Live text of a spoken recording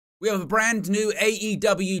We have a brand new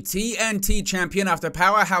AEW TNT champion after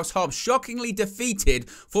Powerhouse Hobbs shockingly defeated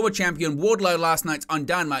former champion Wardlow last night on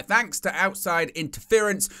Dynamite thanks to outside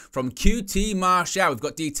interference from QT Marshall. We've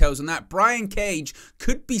got details on that. Brian Cage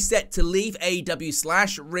could be set to leave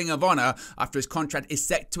AEW/Ring of Honor after his contract is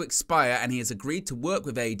set to expire, and he has agreed to work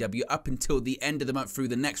with AEW up until the end of the month through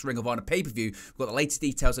the next Ring of Honor pay-per-view. We've got the latest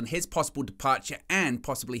details on his possible departure and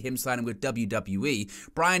possibly him signing with WWE.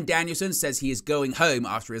 Bryan Danielson says he is going home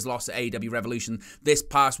after his loss at AEW Revolution this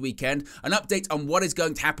past weekend. An update on what is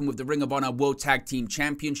going to happen with the Ring of Honor World Tag Team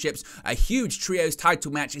Championships. A huge trios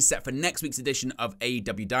title match is set for next week's edition of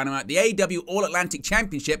AEW Dynamite. The AEW All-Atlantic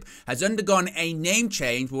Championship has undergone a name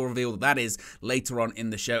change. We'll reveal what that is later on in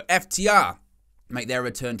the show. FTR make their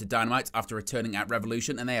return to Dynamite after returning at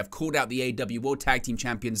Revolution, and they have called out the AEW World Tag Team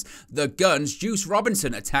Champions, The Guns. Juice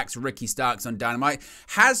Robinson attacks Ricky Starks on Dynamite.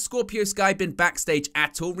 Has Scorpio Sky been backstage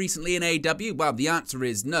at all recently in AEW? Well, the answer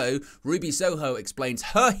is no. Ruby Soho explains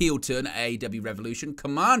her heel turn at AEW Revolution.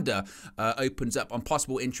 Commander opens up on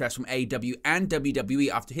possible interest from AEW and WWE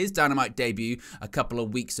after his Dynamite debut a couple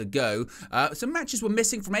of weeks ago. Some matches were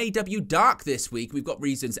missing from AEW Dark this week. We've got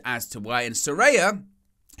reasons as to why. And Saraya,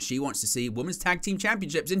 she wants to see Women's Tag Team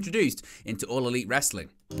Championships introduced into All Elite Wrestling.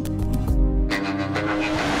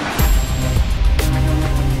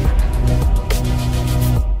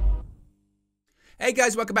 Hey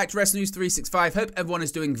guys, welcome back to Wrestling News 365. Hope everyone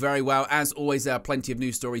is doing very well. As always, there are plenty of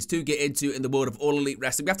news stories to get into in the world of All Elite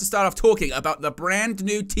Wrestling. We have to start off talking about the brand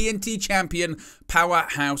new TNT champion,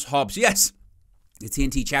 Powerhouse Hobbs. Yes, the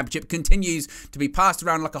TNT Championship continues to be passed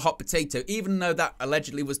around like a hot potato, even though that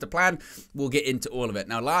allegedly was the plan. We'll get into all of it.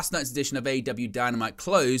 Now, last night's edition of AEW Dynamite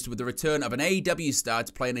closed with the return of an AEW star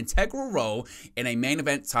to play an integral role in a main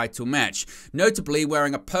event title match, notably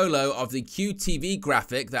wearing a polo of the QTV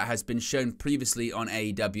graphic that has been shown previously on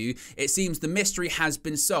AEW. It seems the mystery has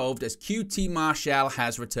been solved as QT Marshall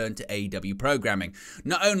has returned to AEW programming.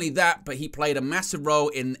 Not only that, but he played a massive role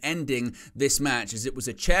in ending this match, as it was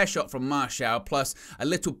a chair shot from Marshall plus a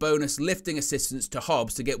little bonus lifting assistance to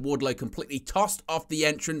Hobbs to get Wardlow completely tossed off the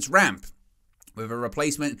entrance ramp. With a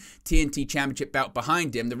replacement TNT Championship belt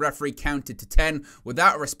behind him, the referee counted to 10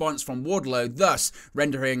 without a response from Wardlow, thus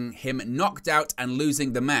rendering him knocked out and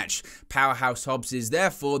losing the match. Powerhouse Hobbs is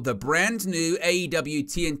therefore the brand new AEW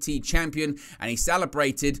TNT champion, and he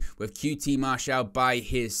celebrated with QT Marshall by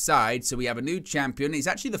his side. So we have a new champion. He's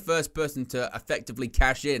actually the first person to effectively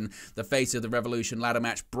cash in the face of the Revolution ladder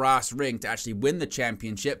match brass ring to actually win the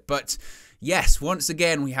championship. But yes, once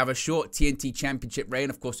again, we have a short TNT Championship reign.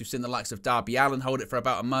 Of course, we've seen the likes of Darby Allin hold it for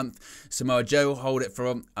about a month, Samoa Joe hold it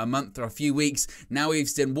for a month or a few weeks. Now we've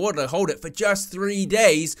seen Wardlow hold it for just 3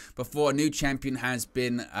 days before a new champion has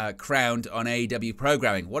been crowned on AEW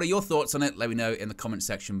programming. What are your thoughts on it? Let me know in the comment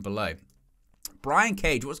section below. Brian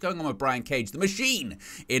Cage, what's going on with Brian Cage, the machine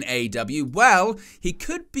in AEW? Well, he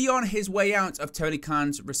could be on his way out of Tony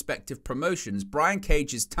Khan's respective promotions. Brian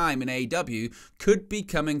Cage's time in AEW could be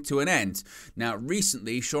coming to an end. Now,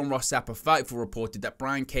 recently, Sean Ross Sapp of Fightful reported that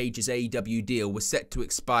Brian Cage's AEW deal was set to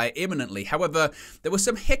expire imminently. However, there were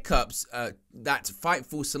some hiccups that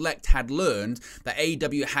Fightful Select had learned that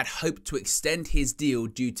AEW had hoped to extend his deal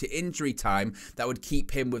due to injury time that would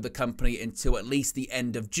keep him with the company until at least the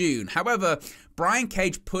end of June. However, Brian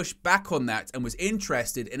Cage pushed back on that and was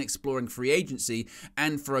interested in exploring free agency,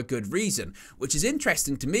 and for a good reason, which is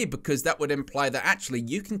interesting to me because that would imply that actually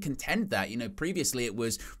you can contend that. You know, previously it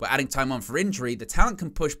was, we're adding time on for injury. The talent can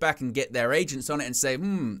push back and get their agents on it and say,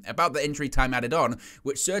 about the injury time added on,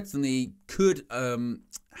 which certainly could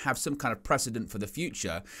have some kind of precedent for the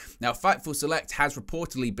future. Now, Fightful Select has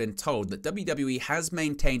reportedly been told that WWE has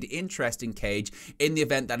maintained interest in Cage in the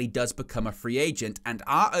event that he does become a free agent, and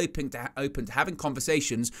are open to having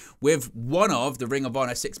conversations with one of the Ring of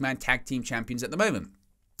Honor 6-man tag team champions at the moment.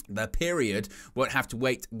 The period won't have to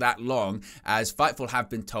wait that long, as Fightful have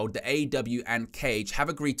been told that AEW and Cage have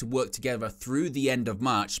agreed to work together through the end of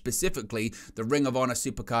March, specifically the Ring of Honor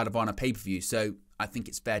Supercard of Honor pay-per-view. So I think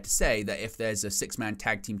it's fair to say that if there's a 6-man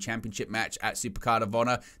tag team championship match at Supercard of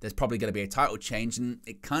Honor, there's probably going to be a title change, and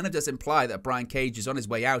it kind of does imply that Brian Cage is on his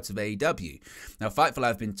way out of AEW. Now, Fightful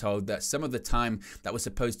have been told that some of the time that was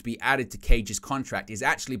supposed to be added to Cage's contract is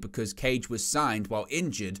actually because Cage was signed while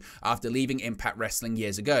injured after leaving Impact Wrestling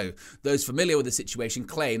years ago. Those familiar with the situation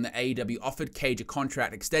claim that AEW offered Cage a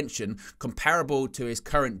contract extension comparable to his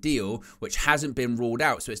current deal, which hasn't been ruled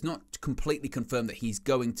out. So it's not completely confirmed that he's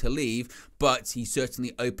going to leave, but he's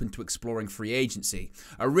certainly open to exploring free agency.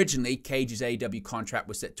 Originally, Cage's AEW contract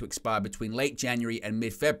was set to expire between late January and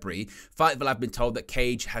mid-February. Fightful have been told that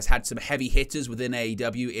Cage has had some heavy hitters within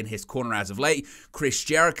AEW in his corner as of late. Chris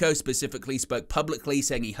Jericho specifically spoke publicly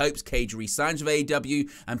saying he hopes Cage re-signs with AEW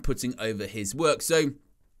and putting over his work. So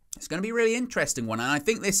it's going to be a really interesting one, and I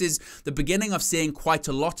think this is the beginning of seeing quite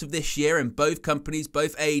a lot of this year in both companies,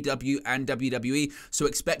 both AEW and WWE, so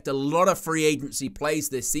expect a lot of free agency plays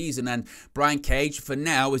this season, and Brian Cage, for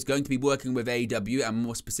now, is going to be working with AEW, and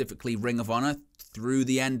more specifically Ring of Honor, through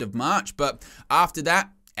the end of March, but after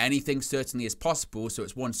that, anything certainly is possible, so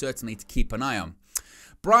it's one certainly to keep an eye on.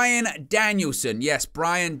 Bryan Danielson, yes,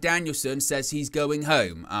 Bryan Danielson says he's going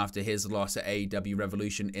home after his loss at AEW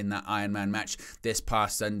Revolution in that Iron Man match this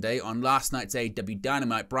past Sunday. On last night's AEW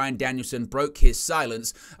Dynamite, Bryan Danielson broke his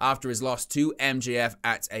silence after his loss to MJF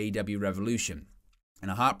at AEW Revolution. In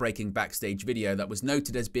a heartbreaking backstage video that was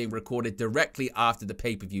noted as being recorded directly after the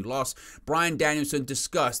pay-per-view loss, Bryan Danielson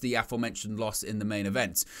discussed the aforementioned loss in the main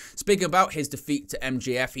event. Speaking about his defeat to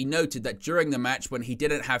MJF, he noted that during the match, when he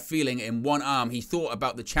didn't have feeling in one arm, he thought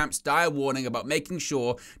about the champ's dire warning about making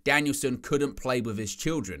sure Danielson couldn't play with his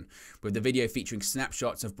children. With the video featuring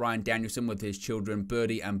snapshots of Bryan Danielson with his children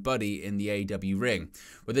Birdie and Buddy in the AEW ring.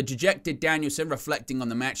 With a dejected Danielson reflecting on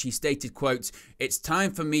the match, he stated, quote, "It's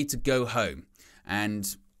time for me to go home."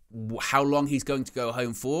 And how long he's going to go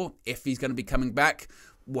home for, if he's going to be coming back,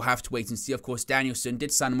 we'll have to wait and see. Of course, Danielson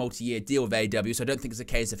did sign a multi-year deal with AEW, so I don't think it's a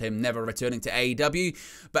case of him never returning to AEW.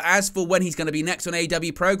 But as for when he's going to be next on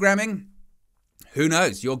AEW programming, who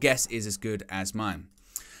knows? Your guess is as good as mine.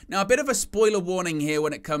 Now, a bit of a spoiler warning here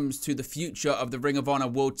when it comes to the future of the Ring of Honor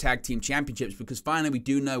World Tag Team Championships, because finally we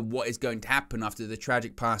do know what is going to happen after the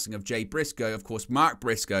tragic passing of Jay Briscoe. Of course, Mark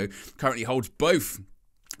Briscoe currently holds both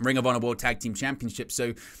Ring of Honor World Tag Team Championship,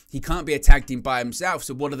 so he can't be a tag team by himself,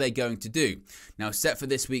 so what are they going to do? Now, set for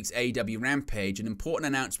this week's AEW Rampage, an important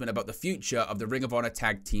announcement about the future of the Ring of Honor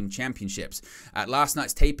Tag Team Championships. At last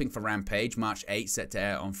night's taping for Rampage, March 8, set to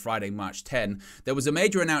air on Friday, March 10, there was a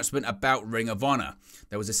major announcement about Ring of Honor.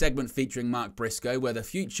 There was a segment featuring Mark Briscoe where the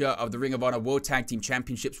future of the Ring of Honor World Tag Team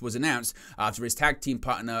Championships was announced after his tag team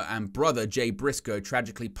partner and brother Jay Briscoe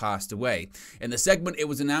tragically passed away. In the segment, it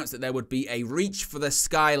was announced that there would be a Reach for the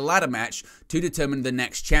Sky ladder match to determine the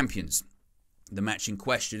next champions. The match in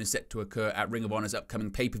question is set to occur at Ring of Honor's upcoming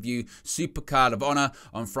pay-per-view Supercard of Honor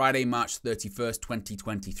on Friday, March 31st,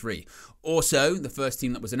 2023. Also, the first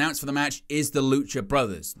team that was announced for the match is the Lucha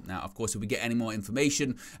Brothers. Now, of course, if we get any more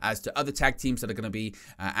information as to other tag teams that are going to be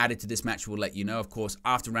added to this match, we'll let you know. Of course,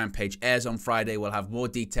 after Rampage airs on Friday, we'll have more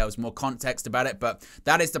details, more context about it, but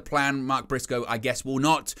that is the plan. Mark Briscoe, I guess, will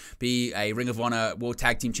not be a Ring of Honor World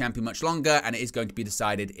Tag Team Champion much longer, and it is going to be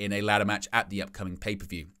decided in a ladder match at the upcoming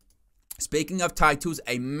pay-per-view. Speaking of titles,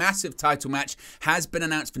 a massive title match has been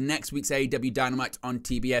announced for next week's AEW Dynamite on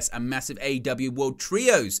TBS. A massive AEW World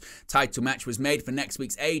Trios title match was made for next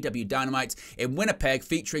week's AEW Dynamite in Winnipeg,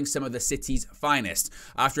 featuring some of the city's finest.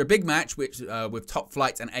 After a big match with Top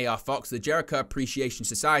Flight and AR Fox, the Jericho Appreciation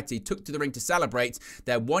Society took to the ring to celebrate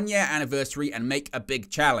their one-year anniversary and make a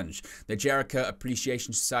big challenge. The Jericho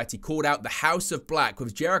Appreciation Society called out the House of Black,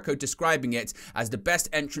 with Jericho describing it as the best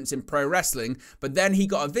entrance in pro wrestling, but then he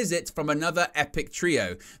got a visit from another epic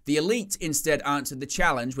trio. The Elite instead answered the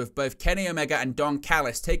challenge, with both Kenny Omega and Don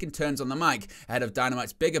Callis taking turns on the mic ahead of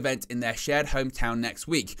Dynamite's big event in their shared hometown next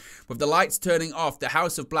week. With the lights turning off, the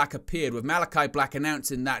House of Black appeared, with Malachi Black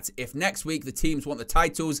announcing that if next week the teams want the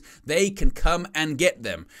titles, they can come and get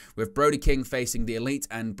them. With Brody King facing the Elite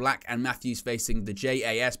and Black and Matthews facing the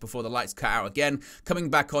JAS before the lights cut out again, coming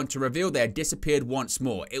back on to reveal they had disappeared once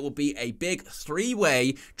more. It will be a big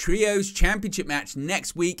three-way Trios Championship match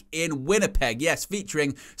next week in Winnipeg. Yes,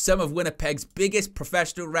 featuring some of Winnipeg's biggest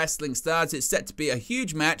professional wrestling stars. It's set to be a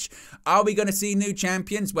huge match. Are we going to see new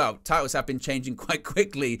champions? Well, titles have been changing quite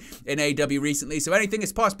quickly in AEW recently, so anything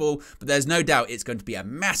is possible, but there's no doubt it's going to be a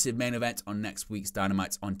massive main event on next week's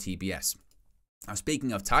Dynamite on TBS. Now,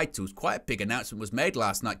 speaking of titles, quite a big announcement was made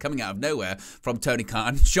last night coming out of nowhere from Tony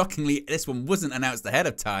Khan. Shockingly, this one wasn't announced ahead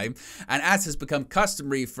of time. And as has become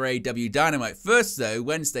customary for AEW Dynamite, first though, on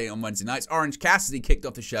Wednesday nights, Orange Cassidy kicked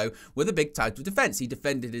off the show with a big title defense. He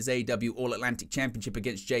defended his AEW All-Atlantic Championship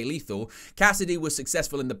against Jay Lethal. Cassidy was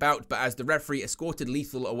successful in the bout, but as the referee escorted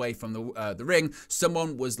Lethal away from the ring,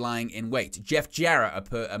 someone was lying in wait. Jeff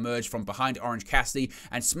Jarrett emerged from behind Orange Cassidy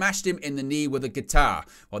and smashed him in the knee with a guitar.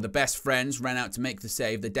 While the best friends ran out to make the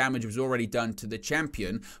save, the damage was already done to the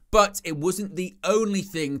champion, but it wasn't the only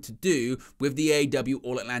thing to do with the AEW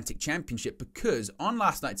All-Atlantic Championship, because on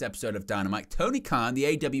last night's episode of Dynamite, Tony Khan, the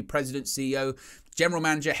AEW President CEO, general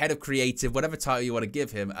manager, head of creative, whatever title you want to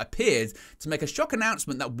give him, appeared to make a shock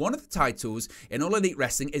announcement that one of the titles in All Elite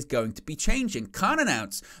Wrestling is going to be changing. Khan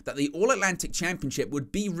announced that the All Atlantic Championship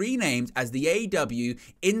would be renamed as the AEW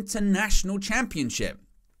International Championship.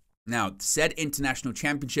 Now, said International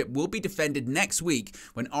Championship will be defended next week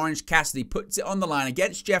when Orange Cassidy puts it on the line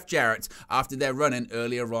against Jeff Jarrett after their run-in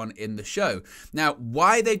earlier on in the show. Now,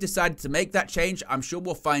 why they decided to make that change, I'm sure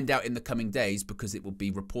we'll find out in the coming days because it will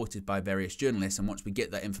be reported by various journalists, and once we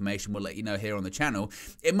get that information, we'll let you know here on the channel.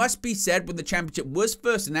 It must be said, when the championship was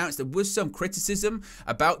first announced, there was some criticism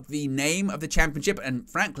about the name of the championship and,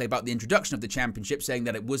 frankly, about the introduction of the championship, saying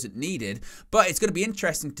that it wasn't needed. But it's going to be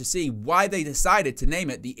interesting to see why they decided to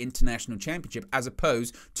name it the International Championship as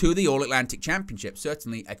opposed to the All Atlantic Championship.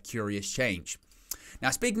 Certainly a curious change. Now,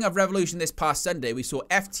 speaking of Revolution, this past Sunday, we saw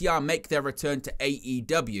FTR make their return to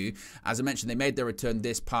AEW. As I mentioned, they made their return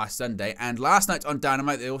this past Sunday. And last night on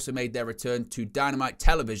Dynamite, they also made their return to Dynamite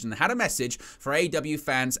Television and had a message for AEW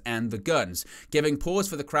fans and the Guns. Giving pause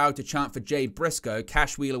for the crowd to chant for Jay Briscoe,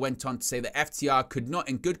 Cash Wheeler went on to say that FTR could not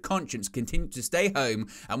in good conscience continue to stay home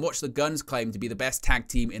and watch the Guns claim to be the best tag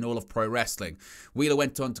team in all of pro wrestling. Wheeler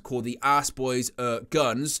went on to call the Arse Boys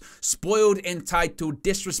Guns spoiled, entitled,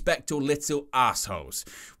 disrespectful little assholes.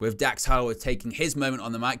 With Dax Harwood taking his moment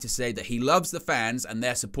on the mic to say that he loves the fans and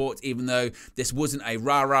their support, even though this wasn't a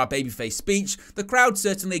rah-rah babyface speech, the crowd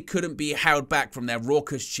certainly couldn't be held back from their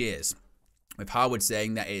raucous cheers. With Harwood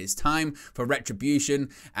saying that it is time for retribution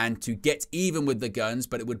and to get even with the Guns,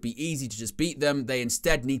 but it would be easy to just beat them. They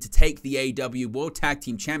instead need to take the AEW World Tag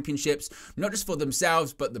Team Championships, not just for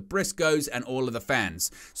themselves, but the Briscoes and all of the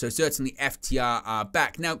fans. So certainly FTR are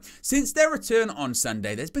back. Now, since their return on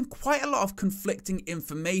Sunday, there's been quite a lot of conflicting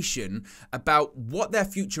information about what their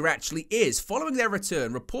future actually is. Following their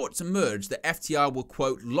return, reports emerged that FTR were,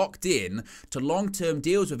 quote, locked in to long-term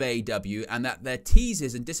deals with AEW and that their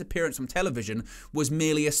teases and disappearance from television was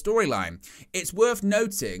merely a storyline. It's worth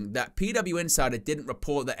noting that PW Insider didn't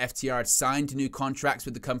report that FTR had signed new contracts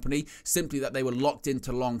with the company, simply that they were locked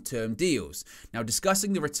into long-term deals. Now,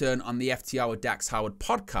 discussing the return on the FTR with Dax Harwood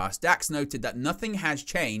podcast, Dax noted that nothing has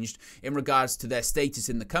changed in regards to their status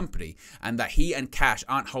in the company and that he and Cash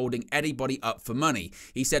aren't holding anybody up for money.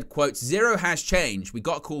 He said, quote, "Zero has changed. We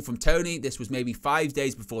got a call from Tony. This was maybe 5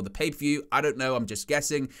 days before the pay-per-view. I don't know. I'm just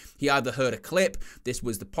guessing. He either heard a clip. This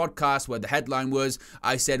was the podcast where the headline was,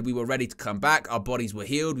 I said we were ready to come back. Our bodies were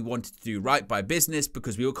healed. We wanted to do right by business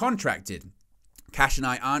because we were contracted. Cash and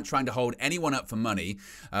I aren't trying to hold anyone up for money.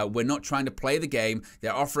 We're not trying to play the game.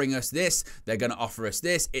 They're offering us this. They're going to offer us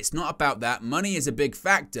this. It's not about that. Money is a big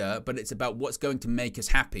factor, but it's about what's going to make us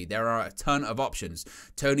happy. There are a ton of options.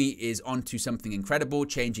 Tony is onto something incredible,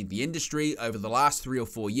 changing the industry. Over the last 3 or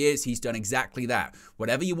 4 years, he's done exactly that.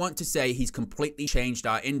 Whatever you want to say, he's completely changed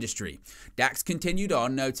our industry." Dax continued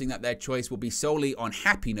on, noting that their choice will be solely on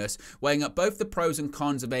happiness, weighing up both the pros and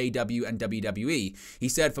cons of AEW and WWE. He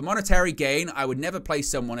said, "For monetary gain, I would never play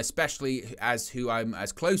someone, especially who I'm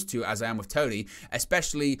as close to as I am with Tony,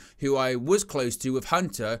 especially who I was close to with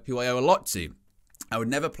Hunter, who I owe a lot to. I would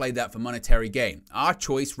never play that for monetary gain. Our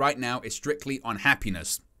choice right now is strictly on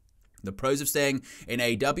happiness. The pros of staying in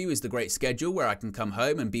AEW is the great schedule where I can come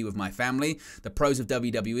home and be with my family. The pros of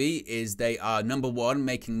WWE is they are #1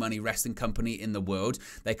 making money wrestling company in the world.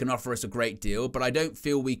 They can offer us a great deal, but I don't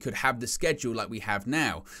feel we could have the schedule like we have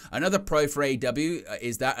now. Another pro for AEW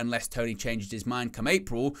is that unless Tony changes his mind come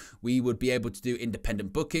April, we would be able to do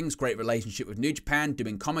independent bookings, great relationship with New Japan,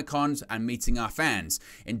 doing Comic-Cons and meeting our fans.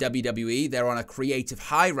 In WWE, they're on a creative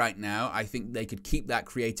high right now. I think they could keep that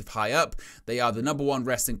creative high up. They are the #1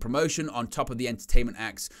 wrestling promotion on top of the entertainment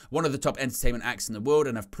acts, one of the top entertainment acts in the world,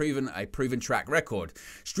 and have proven a proven track record.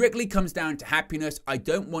 Strictly comes down to happiness. I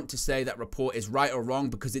don't want to say that report is right or wrong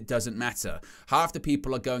because it doesn't matter. Half the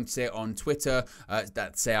people are going to say it on Twitter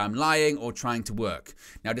that say I'm lying or trying to work."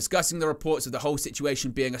 Now, discussing the reports of the whole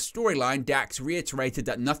situation being a storyline, Dax reiterated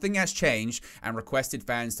that nothing has changed and requested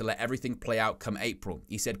fans to let everything play out come April.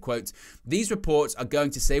 He said, quote, "These reports are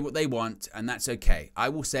going to say what they want, and that's okay. I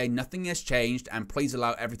will say nothing has changed, and please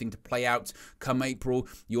allow everything to play out come April.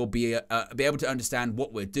 You'll be able to understand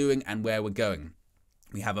what we're doing and where we're going.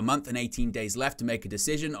 We have a month and 18 days left to make a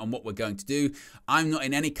decision on what we're going to do. I'm not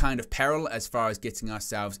in any kind of peril as far as getting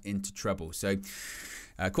ourselves into trouble." So,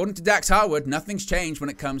 according to Dax Harwood, nothing's changed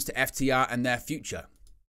when it comes to FTR and their future.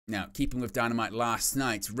 Now, keeping with Dynamite last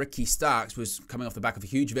night, Ricky Starks was coming off the back of a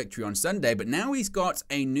huge victory on Sunday, but now he's got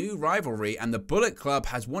a new rivalry, and the Bullet Club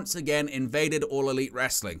has once again invaded All Elite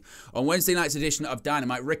Wrestling. On Wednesday night's edition of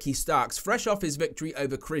Dynamite, Ricky Starks, fresh off his victory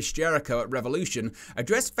over Chris Jericho at Revolution,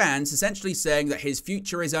 addressed fans essentially saying that his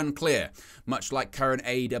future is unclear. Much like current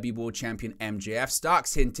AEW World Champion MJF,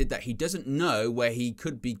 Starks hinted that he doesn't know where he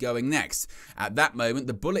could be going next. At that moment,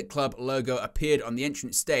 the Bullet Club logo appeared on the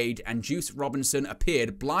entrance stage, and Juice Robinson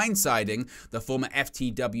appeared, blindsiding the former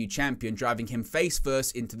FTW champion, driving him face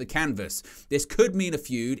first into the canvas. This could mean a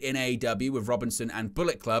feud in AEW with Robinson and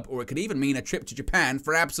Bullet Club, or it could even mean a trip to Japan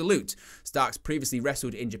for Absolute. Starks previously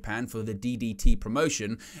wrestled in Japan for the DDT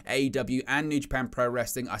promotion. AEW and New Japan Pro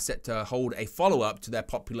Wrestling are set to hold a follow-up to their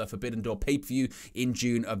popular Forbidden Door pay-per-view in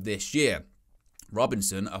June of this year.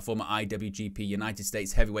 Robinson, a former IWGP United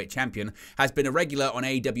States Heavyweight Champion, has been a regular on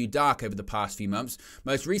AEW Dark over the past few months,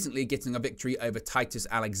 most recently getting a victory over Titus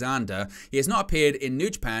Alexander. He has not appeared in New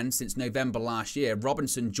Japan since November last year.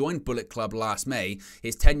 Robinson joined Bullet Club last May.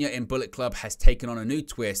 His tenure in Bullet Club has taken on a new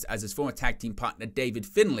twist as his former tag team partner David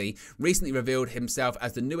Finlay recently revealed himself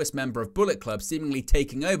as the newest member of Bullet Club, seemingly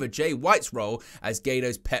taking over Jay White's role as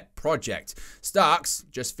Gato's pet project. Starks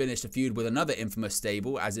just finished a feud with another infamous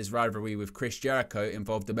stable, as his rivalry with Chris Jericho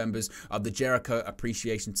involved the members of the Jericho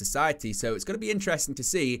Appreciation Society, so it's going to be interesting to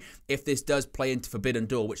see if this does play into Forbidden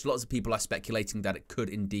Door, which lots of people are speculating that it could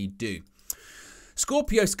indeed do.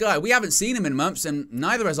 Scorpio Sky, we haven't seen him in months, and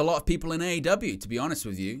neither has a lot of people in AEW, to be honest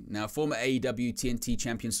with you. Now, former AEW TNT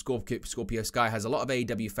champion Scorpio Sky has a lot of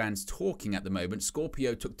AEW fans talking at the moment.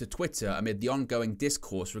 Scorpio took to Twitter amid the ongoing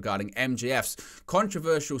discourse regarding MJF's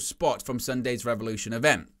controversial spot from Sunday's Revolution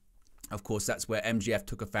event. Of course, that's where MJF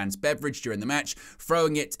took a fan's beverage during the match,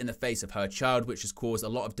 throwing it in the face of her child, which has caused a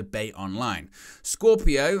lot of debate online.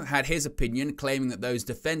 Scorpio had his opinion, claiming that those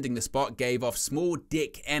defending the spot gave off small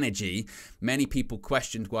dick energy. Many people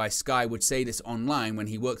questioned why Sky would say this online when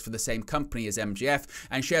he works for the same company as MJF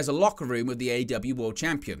and shares a locker room with the AEW World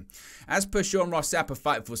Champion. As per Sean Ross Sapp of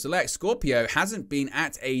Fightful Select, Scorpio hasn't been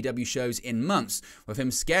at AEW shows in months, with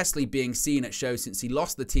him scarcely being seen at shows since he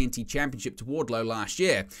lost the TNT Championship to Wardlow last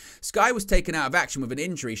year. Sky was taken out of action with an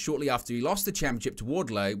injury shortly after he lost the championship to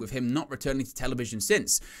Wardlow, with him not returning to television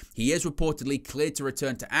since. He is reportedly cleared to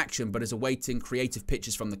return to action, but is awaiting creative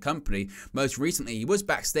pitches from the company. Most recently, he was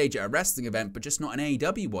backstage at a wrestling event, but just not an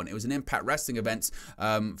AEW one. It was an Impact Wrestling event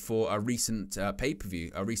for a recent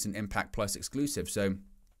pay-per-view, a recent Impact Plus exclusive. So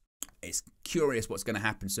it's curious what's going to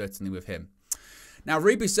happen, certainly, with him. Now,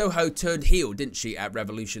 Ruby Soho turned heel, didn't she, at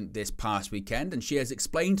Revolution this past weekend, and she has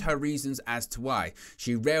explained her reasons as to why.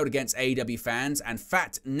 She railed against AEW fans and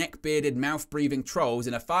fat, neck-bearded, mouth-breathing trolls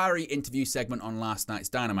in a fiery interview segment on last night's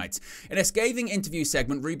Dynamite. In a scathing interview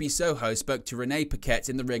segment, Ruby Soho spoke to Renee Paquette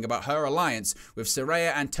in the ring about her alliance with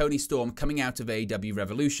Saraya and Toni Storm coming out of AEW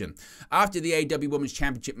Revolution. After the AEW Women's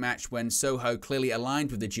Championship match, when Soho clearly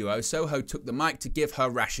aligned with the duo, Soho took the mic to give her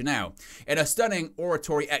rationale. In a stunning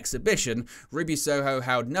oratory exhibition, Ruby Soho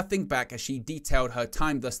held nothing back as she detailed her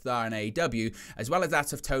time thus far in AEW, as well as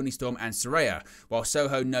that of Toni Storm and Saraya. While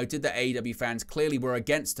Soho noted that AEW fans clearly were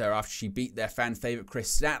against her after she beat their fan favourite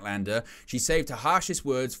Chris Statlander, she saved her harshest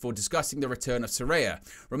words for discussing the return of Saraya,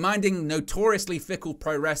 reminding notoriously fickle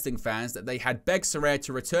pro wrestling fans that they had begged Saraya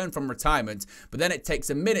to return from retirement, but then it takes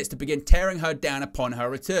a minute to begin tearing her down upon her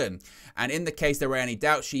return. And in the case there were any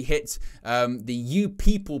doubts, she hit the You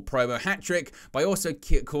People promo hat-trick by also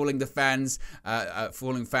calling the fans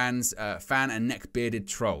fan and neck-bearded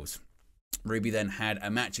trolls. Ruby then had a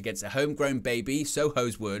match against a homegrown baby,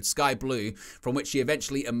 Soho's words, Sky Blue, from which she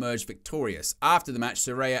eventually emerged victorious. After the match,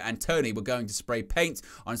 Saraya and Toni were going to spray paint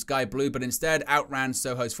on Sky Blue, but instead outran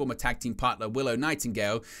Soho's former tag team partner, Willow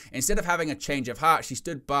Nightingale. Instead of having a change of heart, she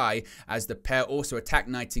stood by as the pair also attacked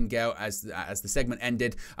Nightingale as the segment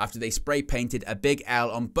ended after they spray painted a big L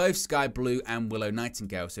on both Sky Blue and Willow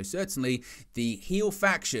Nightingale. So certainly the heel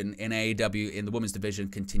faction in AEW in the women's division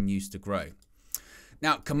continues to grow.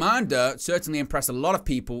 Now, Commander certainly impressed a lot of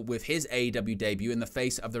people with his AEW debut in the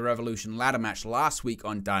face of the Revolution ladder match last week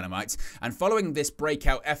on Dynamite. And following this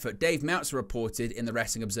breakout effort, Dave Meltzer reported in the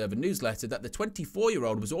Wrestling Observer newsletter that the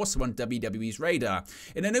 24-year-old was also on WWE's radar.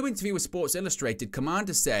 In a new interview with Sports Illustrated,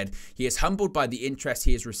 Commander said he is humbled by the interest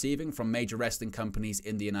he is receiving from major wrestling companies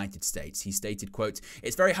in the United States. He stated, quote,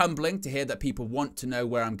 "It's very humbling to hear that people want to know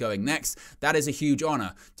where I'm going next. That is a huge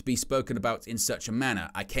honor to be spoken about in such a manner.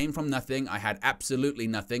 I came from nothing. I had absolutely absolutely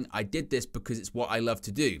nothing. I did this because it's what I love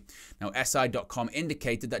to do. Now, SI.com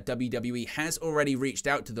indicated that WWE has already reached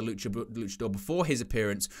out to the Luchador before his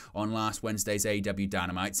appearance on last Wednesday's AEW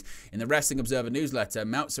Dynamite. In the Wrestling Observer newsletter,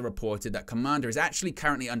 Meltzer reported that Commander is actually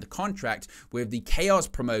currently under contract with the Chaos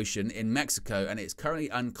promotion in Mexico, and it's currently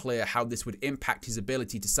unclear how this would impact his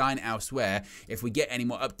ability to sign elsewhere. If we get any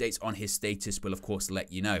more updates on his status, we'll of course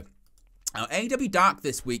let you know. Now, AEW Dark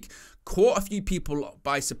this week caught a few people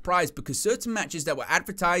by surprise because certain matches that were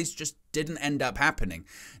advertised just didn't end up happening.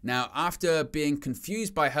 Now, after being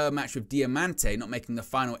confused by her match with Diamante not making the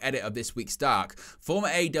final edit of this week's Dark, former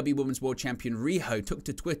AEW Women's World Champion Riho took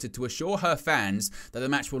to Twitter to assure her fans that the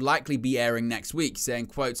match will likely be airing next week, saying,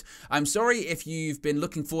 quote, "I'm sorry if you've been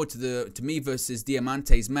looking forward to me versus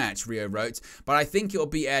Diamante's match," Riho wrote, "but I think it'll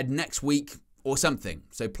be aired next week or something,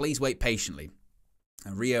 so please wait patiently."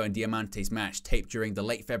 Rio and Diamante's match, taped during the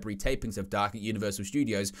late February tapings of Dark at Universal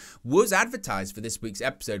Studios, was advertised for this week's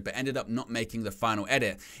episode but ended up not making the final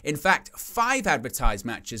edit. In fact, 5 advertised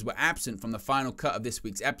matches were absent from the final cut of this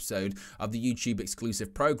week's episode of the YouTube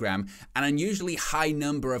exclusive program, an unusually high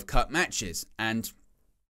number of cut matches. And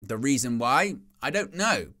the reason why? I don't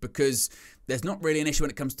know, because there's not really an issue when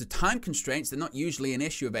it comes to time constraints. They're not usually an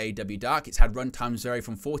issue of AEW Dark. It's had run times vary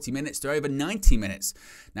from 40 minutes to over 90 minutes.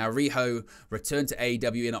 Now, Riho returned to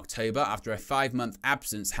AEW in October after a 5-month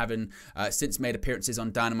absence, having since made appearances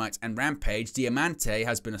on Dynamite and Rampage. Diamante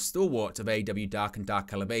has been a stalwart of AEW Dark and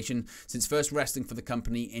Dark Elevation since first wrestling for the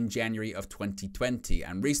company in January of 2020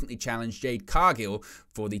 and recently challenged Jade Cargill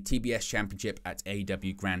for the TBS Championship at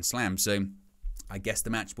AEW Grand Slam. So I guess the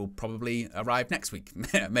match will probably arrive next week,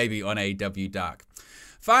 maybe on AEW Dark.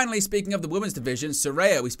 Finally, speaking of the women's division,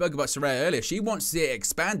 Saraya, we spoke about Saraya earlier. She wants to see it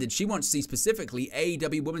expanded. She wants to see specifically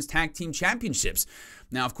AEW Women's Tag Team Championships.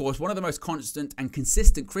 Now, of course, one of the most constant and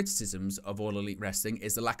consistent criticisms of All Elite Wrestling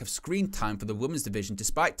is the lack of screen time for the women's division,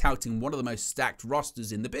 despite touting one of the most stacked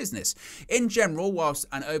rosters in the business. In general, whilst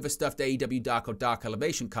an overstuffed AEW Dark or Dark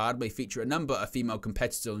Elevation card may feature a number of female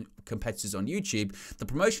competitors on YouTube, the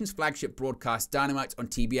promotion's flagship broadcast, Dynamite on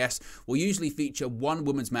TBS, will usually feature one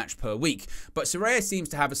women's match per week. But Saraya seems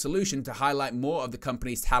to have a solution to highlight more of the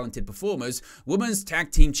company's talented performers: Women's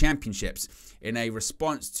Tag Team Championships. In a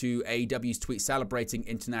response to AEW's tweet celebrating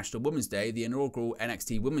International Women's Day, the inaugural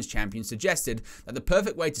NXT Women's Champion suggested that the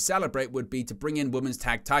perfect way to celebrate would be to bring in women's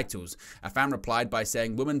tag titles. A fan replied by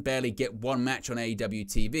saying women barely get one match on AEW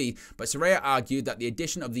TV, but Saraya argued that the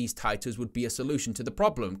addition of these titles would be a solution to the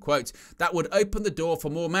problem. Quote, "That would open the door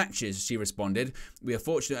for more matches," she responded. "We are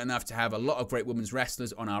fortunate enough to have a lot of great women's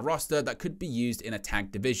wrestlers on our roster that could be used in a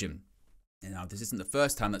tag division." Now, this isn't the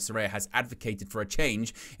first time that Saraya has advocated for a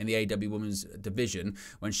change in the AEW Women's Division.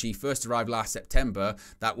 When she first arrived last September,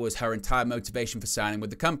 that was her entire motivation for signing with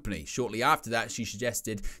the company. Shortly after that, she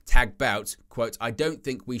suggested tag bouts. Quote, "I don't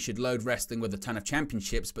think we should load wrestling with a ton of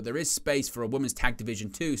championships, but there is space for a women's tag division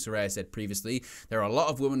too," Saraya said previously. "There are a lot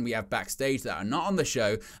of women we have backstage that are not on the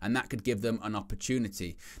show, and that could give them an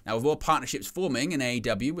opportunity." Now, with all partnerships forming in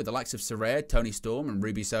AEW with the likes of Saraya, Toni Storm, and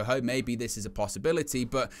Ruby Soho, maybe this is a possibility,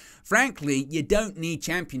 but frankly, you don't need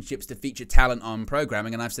championships to feature talent on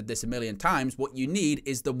programming, and I've said this a million times. What you need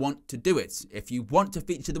is the want to do it. If you want to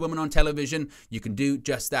feature the women on television, you can do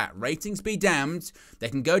just that. Ratings be damned. They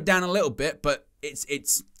can go down a little bit, but it's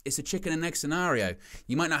a chicken and egg scenario.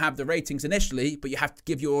 You might not have the ratings initially, but you have to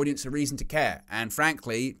give your audience a reason to care. And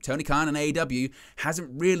frankly, Tony Khan and AEW hasn't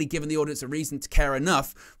really given the audience a reason to care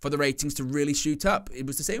enough for the ratings to really shoot up. It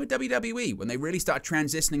was the same with WWE. When they really started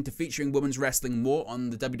transitioning to featuring women's wrestling more on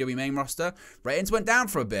the WWE main roster, ratings went down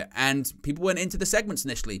for a bit, and people went into the segments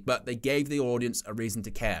initially, but they gave the audience a reason to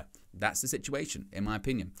care. That's the situation, in my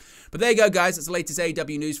opinion. But there you go, guys. That's the latest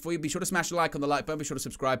AEW news for you. Be sure to smash a like on the like button. Be sure to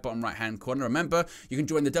subscribe, bottom right-hand corner. Remember, you can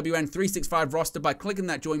join the WN365 roster by clicking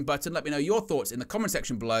that join button. Let me know your thoughts in the comment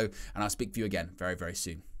section below, and I'll speak to you again very, very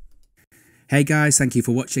soon. Hey guys, thank you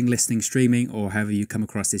for watching, listening, streaming, or however you come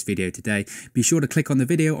across this video today. Be sure to click on the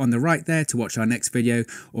video on the right there to watch our next video,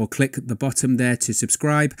 or click the bottom there to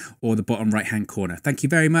subscribe, or the bottom right-hand corner. Thank you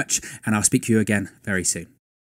very much, and I'll speak to you again very soon.